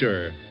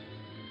adventure.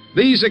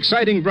 These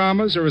exciting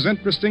dramas are as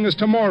interesting as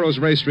tomorrow's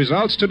race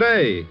results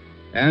today,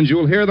 and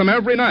you'll hear them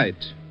every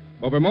night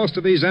over most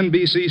of these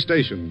NBC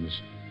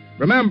stations.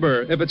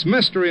 Remember, if it's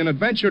mystery and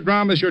adventure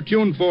dramas you're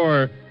tuned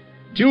for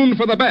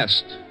the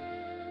best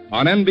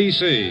on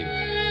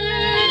NBC.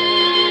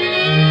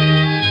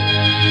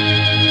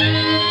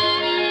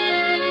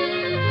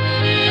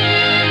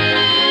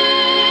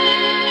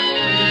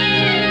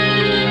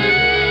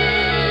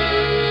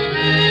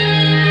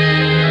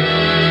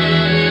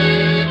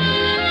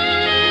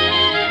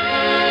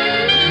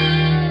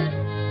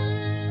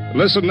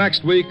 Listen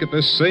next week at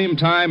this same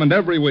time and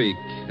every week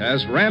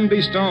as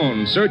Randy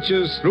Stone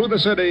searches through the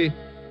city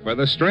for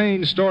the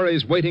strange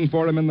stories waiting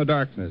for him in the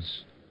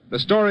darkness. The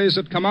stories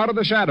that come out of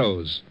the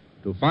shadows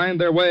to find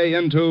their way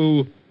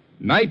into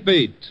Night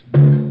Beat.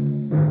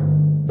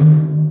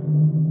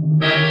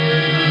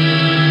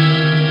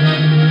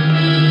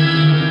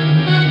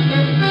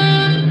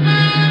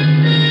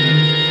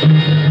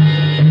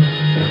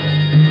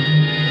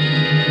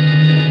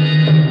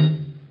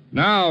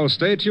 Now,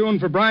 stay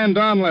tuned for Brian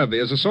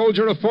Donlevy as a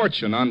soldier of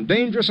fortune on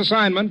Dangerous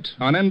Assignment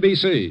on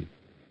NBC.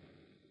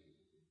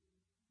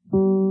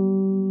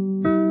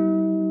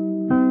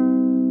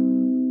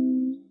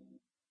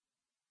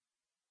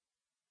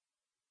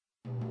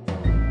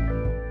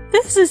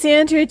 This is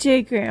Andrea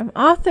J. Graham,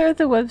 author of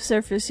the web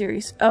surfer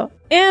series,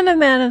 and a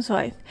Madam's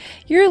Wife.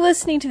 You're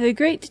listening to the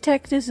Great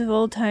Detectives of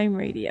Old Time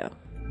Radio.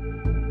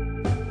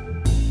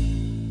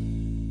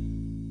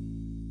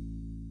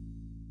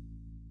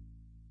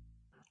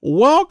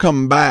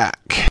 Welcome back.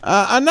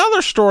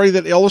 Another story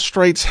that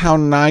illustrates how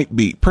Night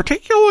Beat,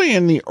 particularly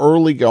in the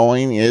early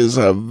going, is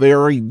a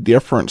very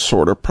different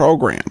sort of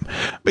program.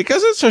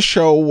 Because it's a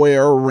show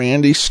where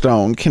Randy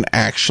Stone can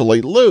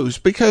actually lose,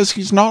 because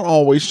he's not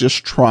always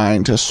just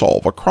trying to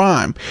solve a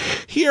crime.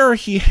 Here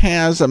he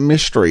has a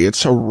mystery.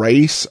 It's a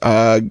race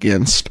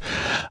against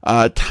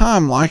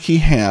time, like he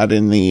had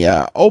in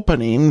the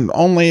opening,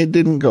 only it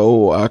didn't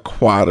go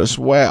quite as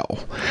well.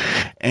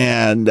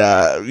 And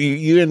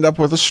you end up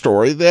with a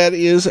story that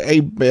is a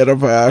bit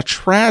of a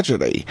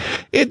tragedy.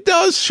 It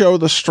does show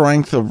the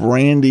strength of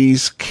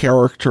Randy's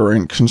character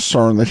and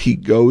concern that he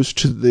goes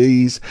to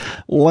these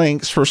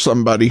lengths for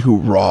somebody who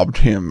robbed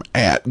him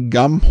at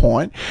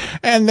gunpoint,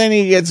 and then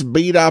he gets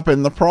beat up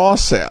in the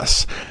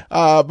process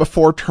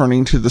before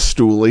turning to the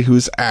stoolie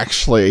who's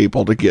actually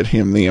able to get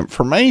him the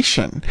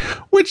information,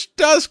 which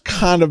does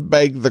kind of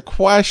beg the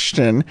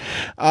question,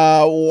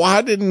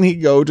 why didn't he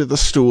go to the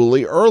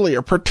stoolie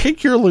earlier,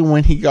 particularly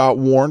when he got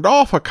warned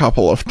off a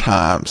couple of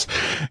times?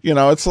 You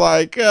know, it's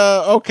like,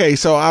 okay,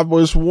 so I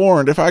was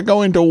warned. If I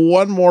go into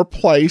one more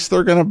place,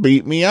 they're going to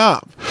beat me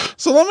up.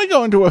 So let me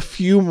go into a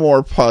few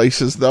more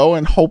places, though,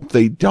 and hope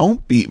they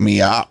don't beat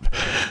me up.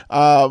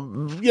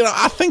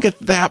 I think at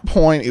that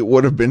point it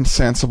would have been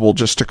sensible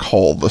just to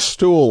call the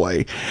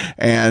stoolie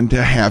and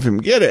to have him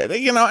get it.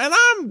 And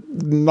I'm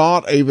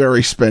not a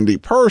very spendy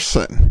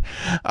person.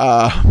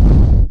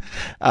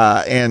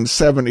 And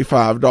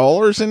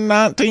 $75 in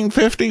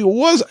 1950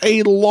 was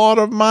a lot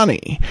of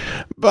money.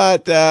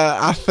 But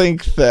I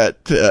think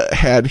that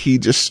had he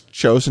just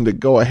chosen to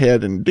go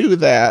ahead and do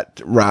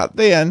that right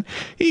then,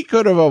 he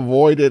could have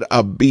avoided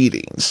a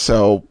beating.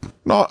 So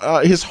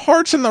his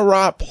heart's in the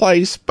right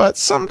place, but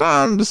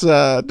sometimes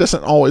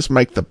doesn't always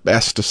make the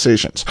best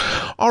decisions.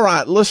 All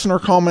right, listener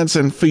comments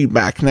and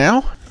feedback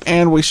now.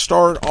 And we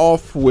start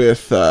off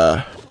with...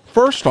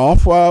 First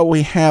off,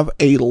 we have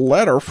a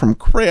letter from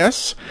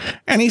Chris,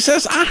 and he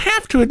says, I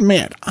have to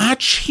admit, I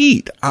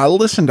cheat. I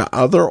listen to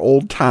other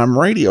old-time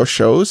radio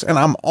shows, and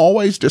I'm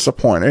always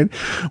disappointed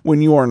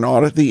when you are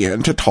not at the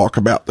end to talk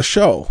about the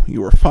show.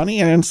 You are funny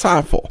and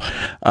insightful.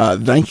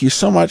 Thank you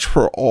so much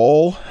for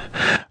all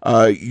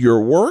your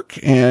work,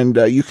 and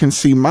you can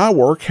see my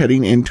work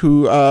heading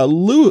into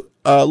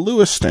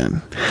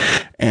Lewiston.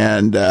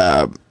 And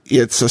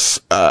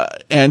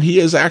and he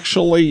is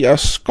actually a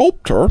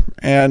sculptor,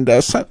 and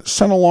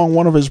sent along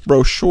one of his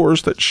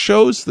brochures that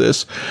shows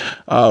this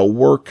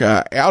work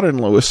out in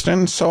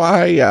Lewiston. So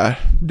I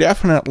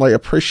definitely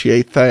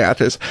appreciate that,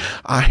 as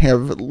I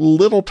have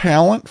little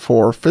talent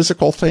for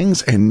physical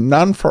things and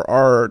none for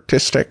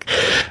artistic.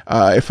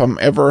 If I'm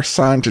ever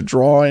assigned to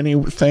draw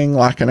anything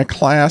like in a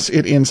class,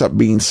 it ends up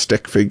being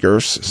stick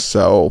figures.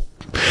 So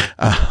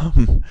I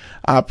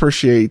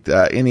appreciate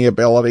any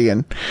ability,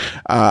 and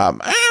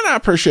I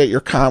appreciate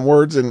your kind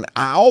words, and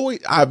I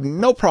have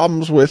no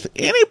problems with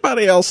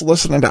anybody else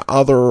listening to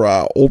other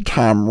old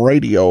time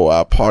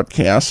radio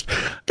podcasts,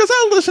 because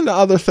I listen to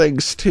other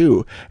things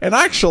too. And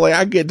actually,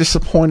 I get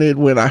disappointed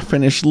when I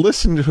finish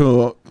listening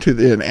to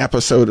an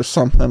episode of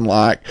something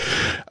like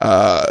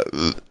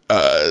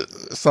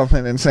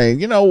something and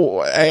saying,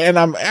 and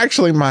I'm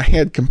actually in my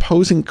head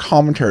composing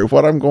commentary of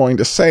what I'm going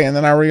to say, and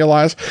then I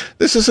realize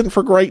this isn't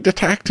for Great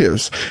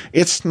Detectives.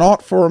 It's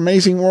not for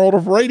Amazing World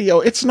of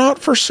Radio. It's not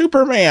for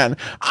Superman.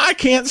 I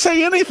can't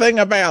say anything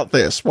about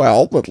this.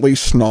 Well, at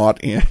least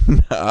not in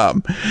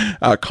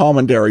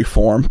commentary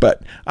form,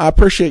 but I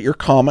appreciate your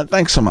comment.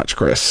 Thanks so much,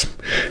 Chris.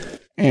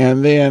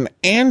 And then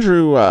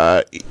Andrew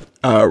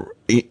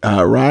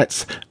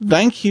writes,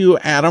 thank you,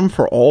 Adam,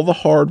 for all the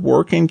hard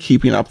work in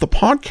keeping up the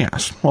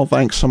podcast. Well,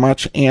 thanks so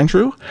much,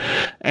 Andrew.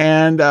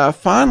 And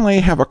finally,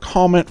 have a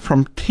comment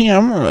from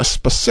Tim,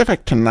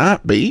 specific to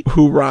Night Beat,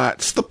 who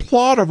writes, the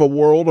plot of A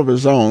World of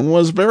His Own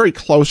was very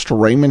close to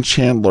Raymond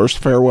Chandler's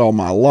Farewell,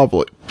 My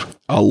Lovely.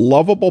 A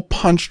lovable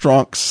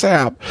punch-drunk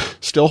sap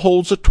still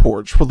holds a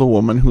torch for the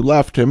woman who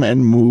left him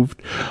and moved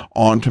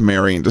on to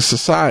marry into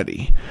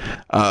society.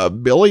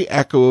 Billy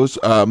echoes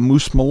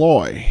Moose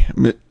Malloy.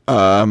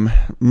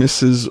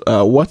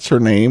 Mrs.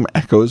 What's-Her-Name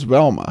echoes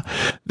Velma.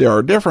 There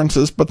are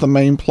differences, but the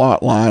main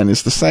plot line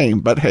is the same.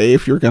 But hey,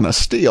 if you're going to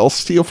steal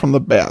from the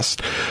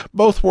best.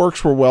 Both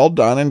works were well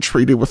done and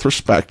treated with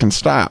respect and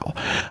style.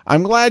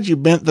 I'm glad you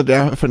bent the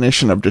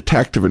definition of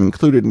detective and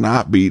included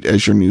Not Beat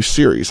as your new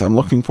series. I'm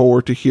looking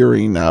forward to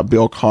hearing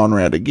Bill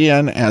Conrad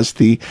again as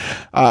the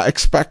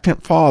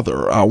expectant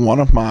father, one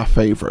of my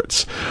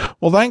favorites.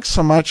 Well, thanks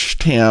so much,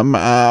 Tim.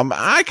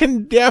 I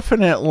can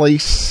definitely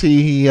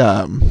see...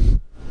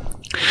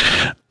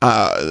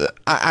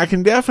 I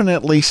can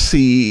definitely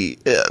see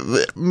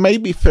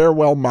maybe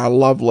Farewell My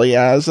Lovely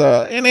as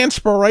an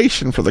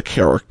inspiration for the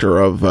character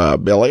of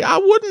Billy. I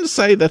wouldn't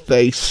say that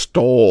they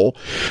stole,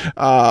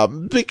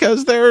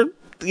 because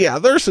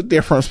there's a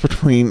difference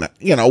between,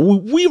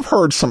 we've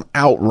heard some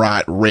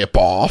outright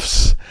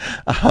rip-offs,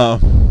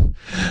 and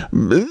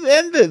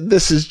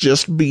this is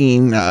just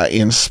being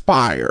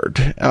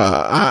inspired.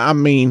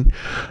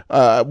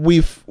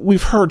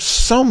 We've heard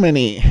so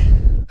many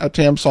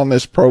attempts on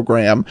this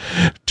program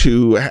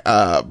to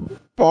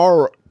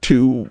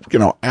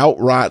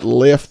outright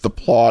lift the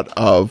plot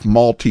of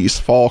Maltese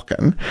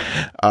Falcon.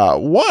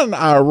 One,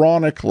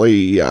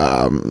 ironically,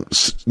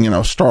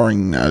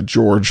 starring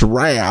George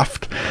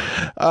Raft.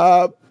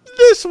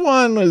 This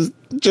one was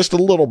just a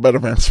little bit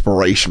of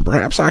inspiration.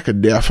 Perhaps I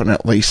could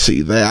definitely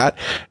see that.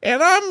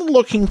 And I'm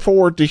looking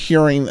forward to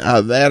hearing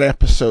that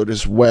episode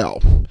as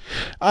well.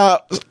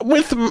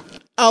 With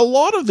a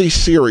lot of these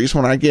series,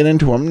 when I get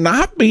into them,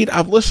 Not Beat,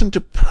 I've listened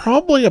to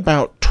probably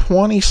about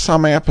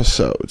 20-some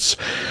episodes.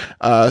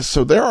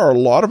 So there are a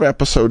lot of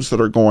episodes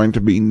that are going to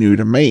be new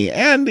to me.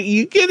 And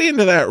you get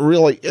into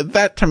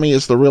that to me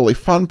is the really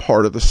fun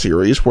part of the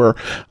series, where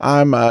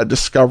I'm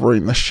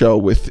discovering the show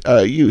with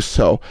you.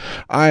 So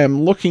I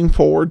am looking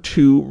forward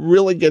to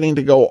really getting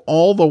to go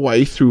all the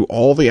way through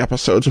all the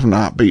episodes of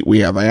Not Beat we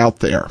have out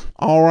there.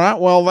 All right,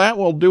 well, that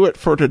will do it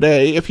for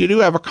today. If you do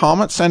have a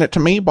comment, send it to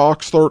me,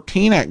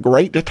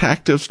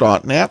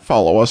 box13@greatdetectives.net.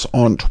 Follow us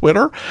on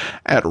Twitter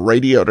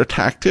 @Radio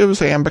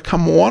Detectives, and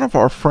become one of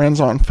our friends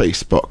on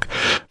Facebook.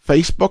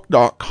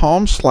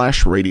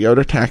 Facebook.com/Radio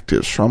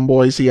Detectives. From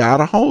Boise,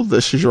 Idaho,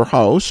 this is your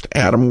host,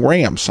 Adam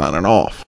Graham, signing off.